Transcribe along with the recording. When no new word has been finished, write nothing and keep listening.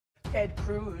Ted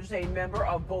Cruz, a member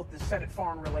of both the Senate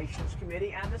Foreign Relations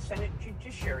Committee and the Senate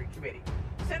Judiciary Committee.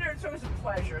 Senator, it's always a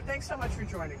pleasure. Thanks so much for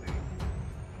joining me.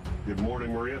 Good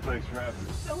morning, Maria. Thanks for having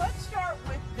me. So let's start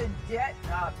with the debt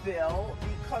bill,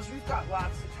 because we've got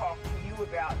lots to talk to you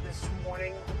about this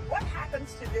morning. What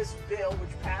happens to this bill,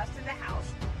 which passed in the House,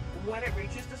 when it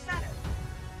reaches the Senate?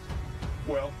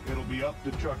 Well, it'll be up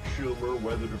to Chuck Schumer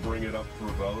whether to bring it up for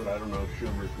a vote. I don't know if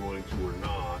Schumer's going to or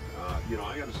not.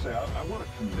 I got to say, I want to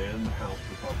commend House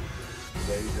Republicans.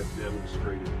 They have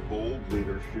demonstrated bold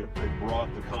leadership. They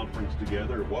brought the conference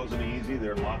together. It wasn't easy.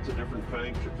 There are lots of different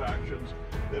factions.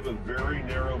 They have a very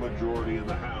narrow majority in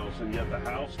the House, and yet the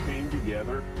House came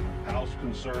together. House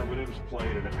conservatives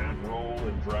played an active role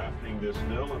in drafting this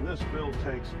bill, and this bill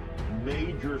takes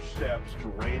major steps to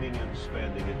reining in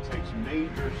spending. It takes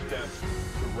major steps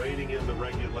to reining in the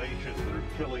regulations that are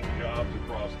killing jobs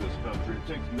across this country. It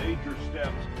takes major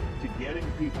steps to getting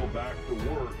people back to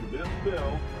work. This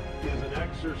bill is an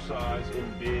exercise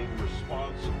in being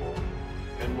responsible.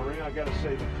 And Maria, I got to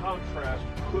say, the contrast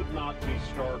could not be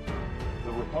starker.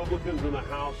 The Republicans in the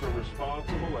House are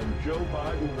responsible, and Joe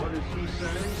Biden, what is he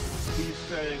saying? He's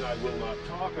saying, I will not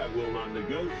talk, I will not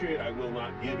negotiate, I will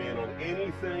not give in on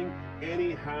anything,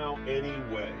 anyhow,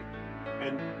 anyway.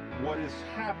 And what is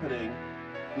happening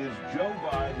is Joe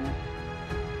Biden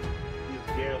is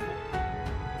gambling.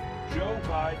 Joe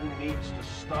Biden needs to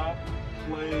stop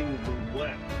playing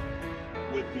roulette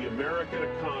with the American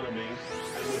economy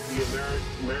and with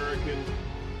the American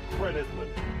credit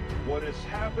limit. What is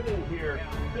happening here,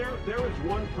 there is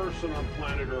one person on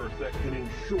planet Earth that can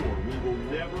ensure we will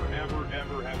never, ever,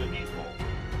 ever have a default.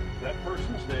 That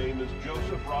person's name is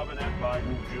Joseph Robinette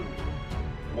Biden Jr.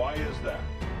 Why is that?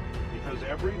 Because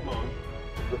every month,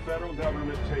 the federal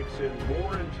government takes in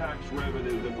more in tax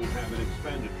revenue than we have in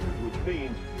expenditures, which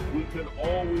means we can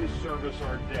always service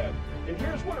our debt. And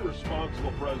here's what a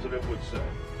responsible president would say.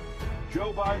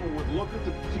 Joe Biden would look at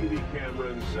the TV camera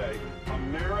and say,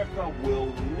 America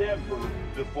will never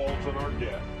default on our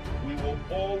debt. We will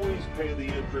always pay the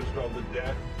interest on the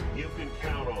debt. You can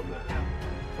count on that.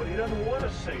 But he doesn't want to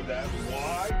say that.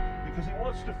 Why? Because he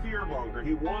wants to fearmonger.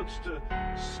 He wants to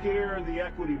scare the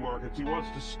equity markets. He wants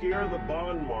to scare the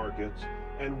bond markets.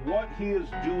 And what he is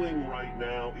doing right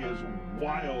now is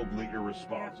wildly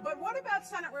irresponsible. But what about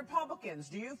Senate Republicans?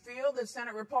 Do you feel that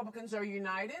Senate Republicans are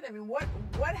united? I mean, what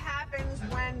happens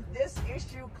when this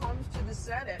issue comes to the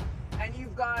Senate and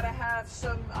you've got to have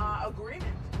some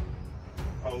agreement?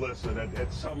 Oh, listen,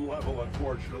 at some level,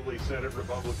 unfortunately, Senate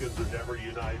Republicans are never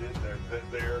united.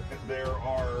 There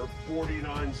are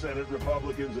 49 Senate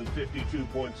Republicans and 52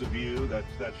 points of view.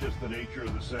 That's just the nature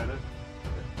of the Senate.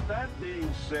 That being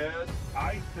said,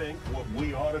 I think what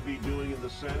we ought to be doing in the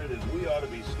Senate is we ought to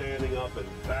be standing up and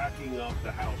backing up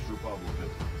the House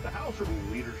Republicans. The House are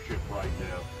in leadership right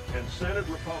now, and Senate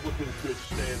Republicans should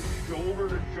stand shoulder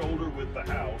to shoulder with the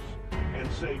House and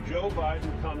say, Joe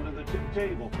Biden, come to the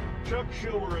table. Chuck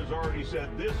Schumer has already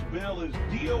said this bill is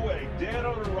DOA, dead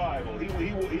on arrival.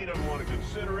 He doesn't want to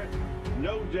consider it.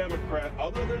 No Democrat,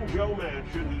 other than Joe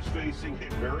Manchin, who's facing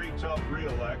a very tough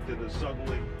re-elect and is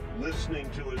suddenly listening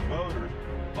to his voters,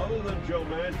 other than Joe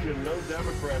Manchin, no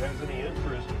Democrat has any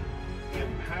interest in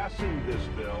passing this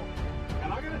bill.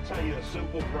 And I'm going to tell you a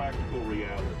simple, practical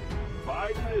reality.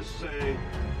 Biden is saying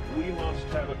we must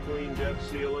have a clean debt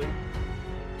ceiling.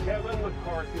 Kevin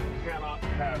McCarthy cannot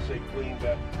pass a clean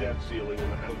debt ceiling in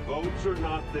the House. The votes are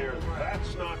not there.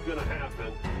 That's not going to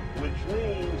happen, which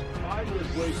means Biden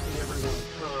is wasting everyone's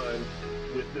time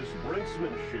with this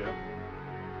brinksmanship.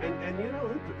 And you know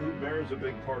who bears a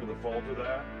big part of the fault of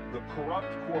that? The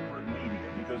corrupt corporate media,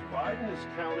 because Biden is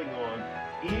counting on,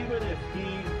 even if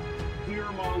he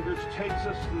fearmongers, takes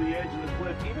us to the edge of the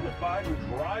cliff, even if Biden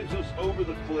drives us over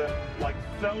the cliff like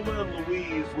Thelma and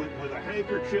Louise with a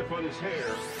handkerchief on his hair,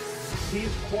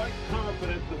 he's quite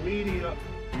confident the media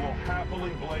will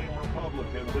happily blame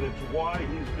Republicans, and it's why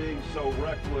he's being so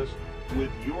reckless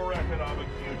with your economic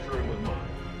future and with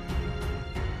mine.